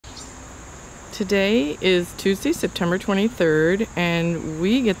Today is Tuesday, September 23rd, and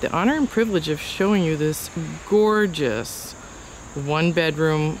we get the honor and privilege of showing you this gorgeous one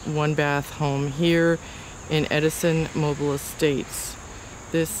bedroom, one bath home here in Edison Mobile Estates.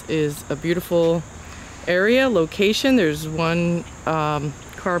 This is a beautiful area, location. There's one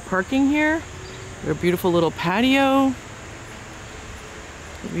car parking here. A beautiful little patio.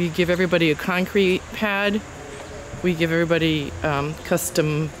 We give everybody a concrete pad. We give everybody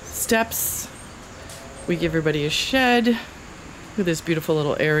custom steps. We give everybody a shed. Look at this beautiful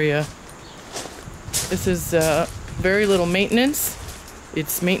little area. This is very little maintenance.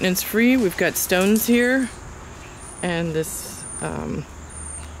 It's maintenance free. We've got stones here. And this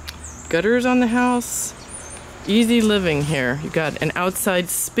gutters on the house. Easy living here. You got an outside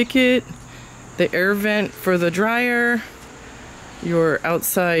spigot, the air vent for the dryer, your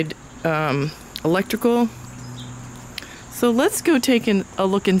outside electrical. So let's go take a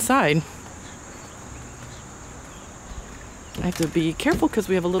look inside. I have to be careful because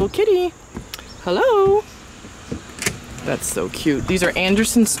we have a little kitty. Hello. That's so cute. These are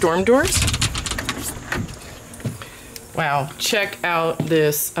Anderson storm doors. Wow, check out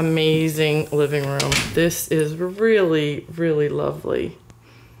this amazing living room. This is really, really lovely.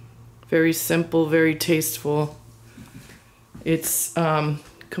 Very simple, very tasteful. It's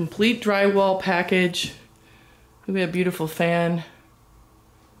complete drywall package. Look at that beautiful fan.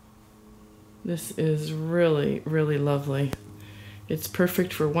 This is really, really lovely. It's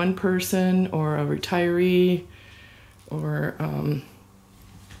perfect for one person or a retiree or, you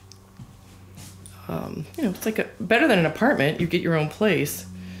know, it's like better than an apartment. You get your own place.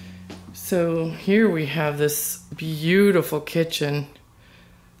 So here we have this beautiful kitchen.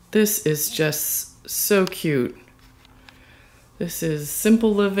 This is just so cute. This is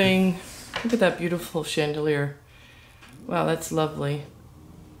simple living. Look at that beautiful chandelier. Wow, that's lovely.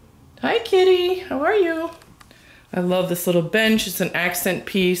 Hi, kitty. How are you? I love this little bench. It's an accent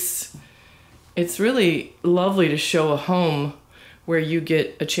piece. It's really lovely to show a home where you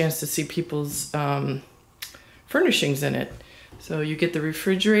get a chance to see people's furnishings in it. So you get the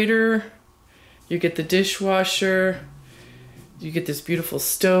refrigerator, you get the dishwasher, you get this beautiful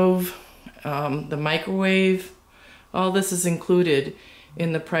stove, the microwave. All this is included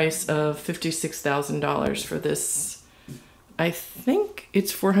in the price of $56,000 for this. I think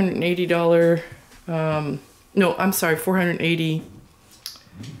it's $480. No, I'm sorry, 480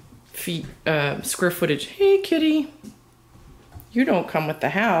 feet square footage. Hey, kitty. You don't come with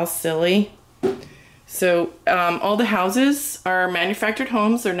the house, silly. So all the houses are manufactured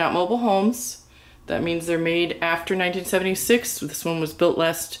homes. They're not mobile homes. That means they're made after 1976. This one was built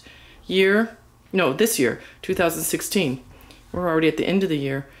last year. No, this year, 2016. We're already at the end of the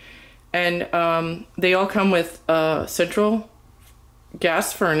year. And they all come with a central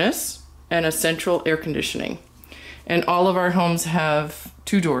gas furnace and a central air conditioning. And all of our homes have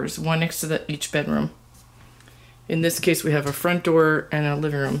two doors, one next to each bedroom. In this case, we have a front door and a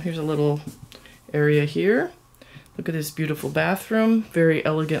living room. Here's a little area here. Look at this beautiful bathroom, very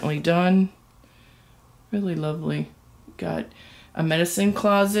elegantly done. Really lovely. Got a medicine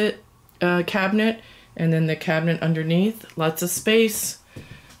closet cabinet, and then the cabinet underneath. Lots of space.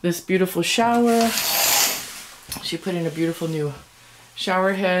 This beautiful shower. She put in a beautiful new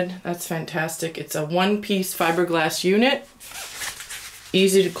shower head. That's fantastic. It's a one-piece fiberglass unit.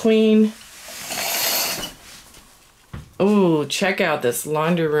 Easy to clean. Oh, check out this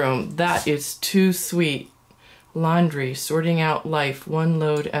laundry room. That is too sweet. Laundry, sorting out life one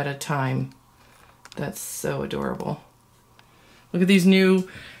load at a time. That's so adorable. Look at these new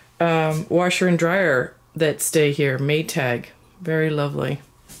washer and dryer that stay here. Maytag. Very lovely.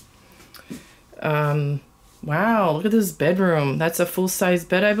 Wow, look at this bedroom. That's a full-size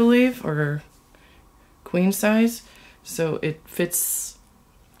bed, I believe, or queen size. So it fits.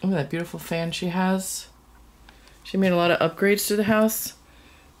 Look at that beautiful fan she has. She made a lot of upgrades to the house.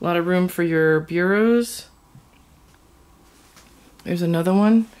 A lot of room for your bureaus. There's another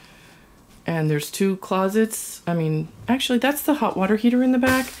one. And there's two closets. I mean, actually, that's the hot water heater in the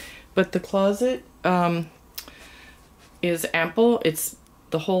back. But the closet is ample. It's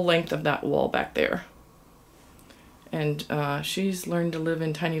the whole length of that wall back there. And she's learned to live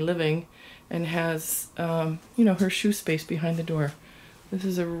in tiny living and has, you know, her shoe space behind the door. This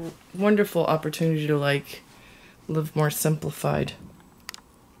is a wonderful opportunity to, like, live more simplified.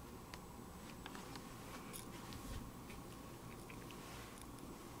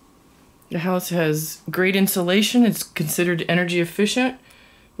 The house has great insulation. It's considered energy efficient.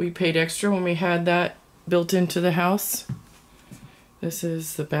 We paid extra when we had that built into the house. This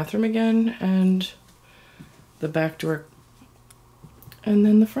is the bathroom again, and the back door, and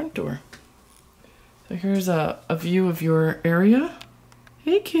then the front door. So here's a view of your area.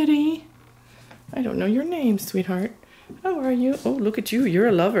 Hey, kitty. I don't know your name, sweetheart. How are you? Oh, look at you. You're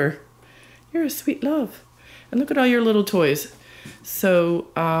a lover. You're a sweet love. And look at all your little toys.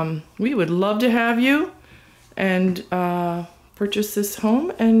 So we would love to have you and purchase this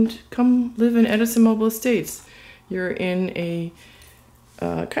home and come live in Edison Mobile Estates. You're in a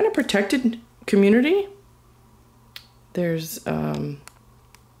kind of protected community. There's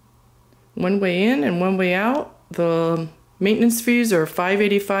one way in and one way out. The maintenance fees are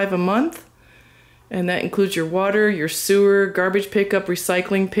 $5.85 a month, and that includes your water, your sewer, garbage pickup,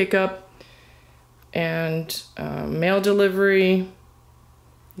 recycling pickup, and mail delivery.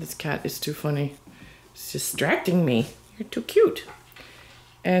 This cat is too funny. It's distracting me. You're too cute.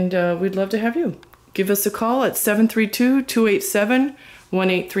 And we'd love to have you. Give us a call at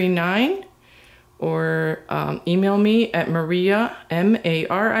 732-287-1839 or email me at Maria,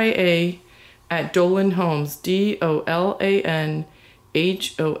 M-A-R-I-A, at Dolan Homes, D-O-L-A-N-H-O-M-E-S.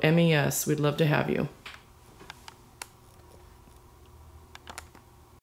 We'd love to have you.